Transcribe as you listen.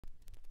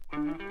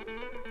When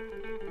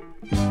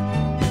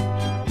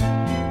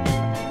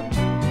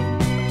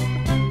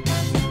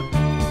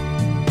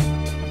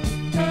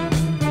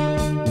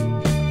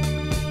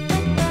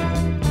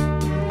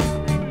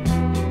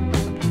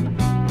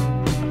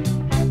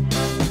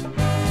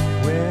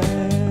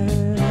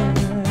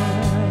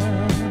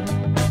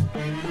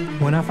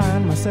I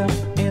find myself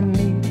in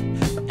need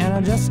and I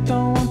just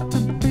don't want to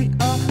be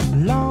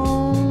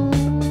alone,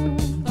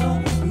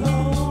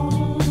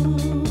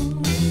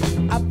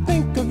 I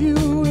think of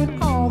you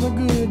and all the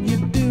good you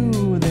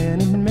do, then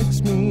it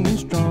makes me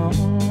strong.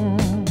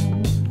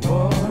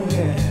 Oh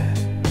yeah.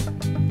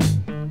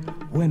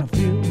 When I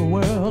feel the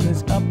world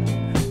is up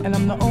and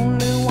I'm the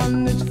only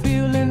one that's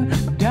feeling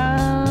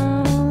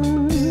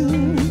down,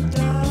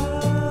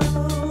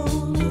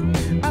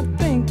 I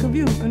think of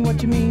you and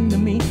what you mean to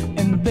me,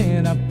 and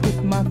then I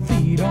put my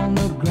feet on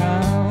the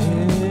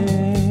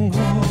ground.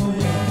 Oh,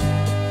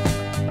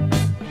 yeah.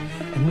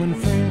 And when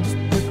friends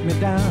put me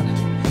down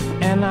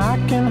and I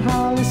can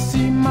hardly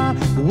see my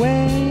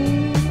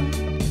way,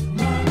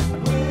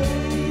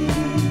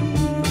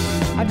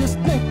 I just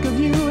think of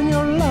you and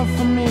your love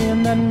for me,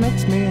 and that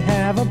makes me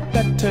have a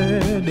better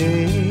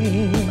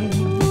day.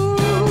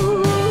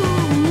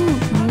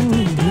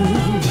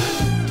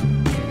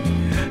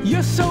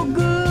 You're so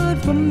good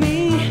for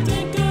me.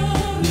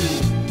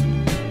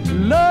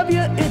 Love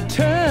you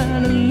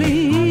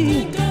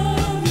eternally.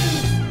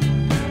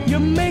 You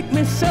make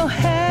me so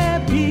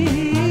happy.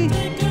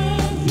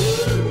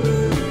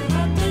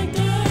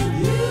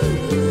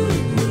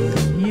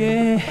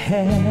 Yeah.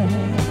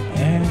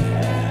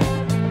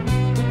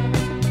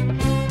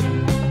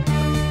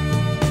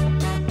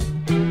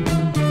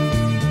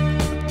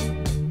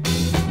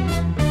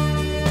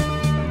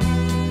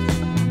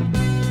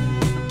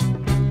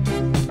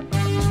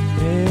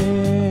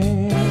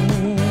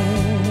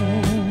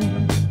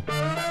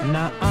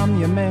 Now I'm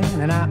your man,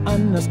 and I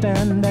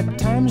understand that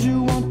times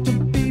you want to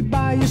be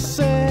by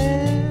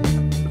yourself.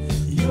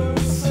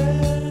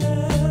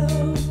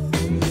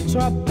 So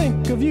I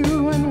think of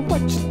you and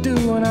what you do,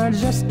 and I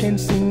just can't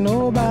see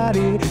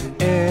nobody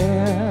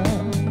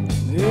else.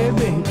 Yeah,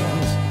 baby,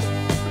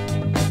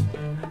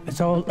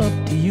 it's all up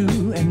to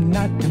you and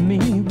not to me,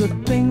 the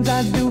things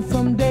I do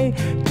from day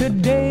to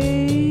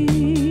day.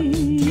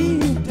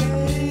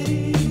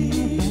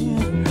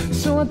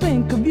 So I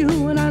think of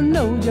you and I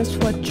know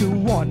just what you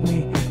want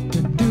me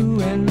to do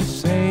and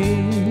say.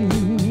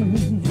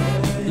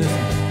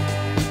 Listen,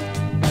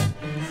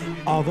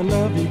 all the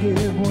love you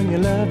give when you're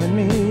loving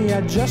me,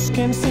 I just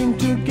can't seem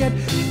to get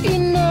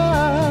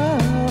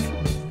enough.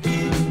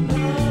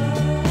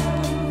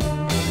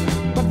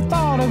 But the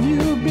thought of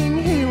you being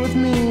here with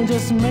me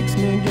just makes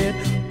me get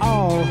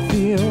all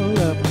filled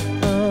up.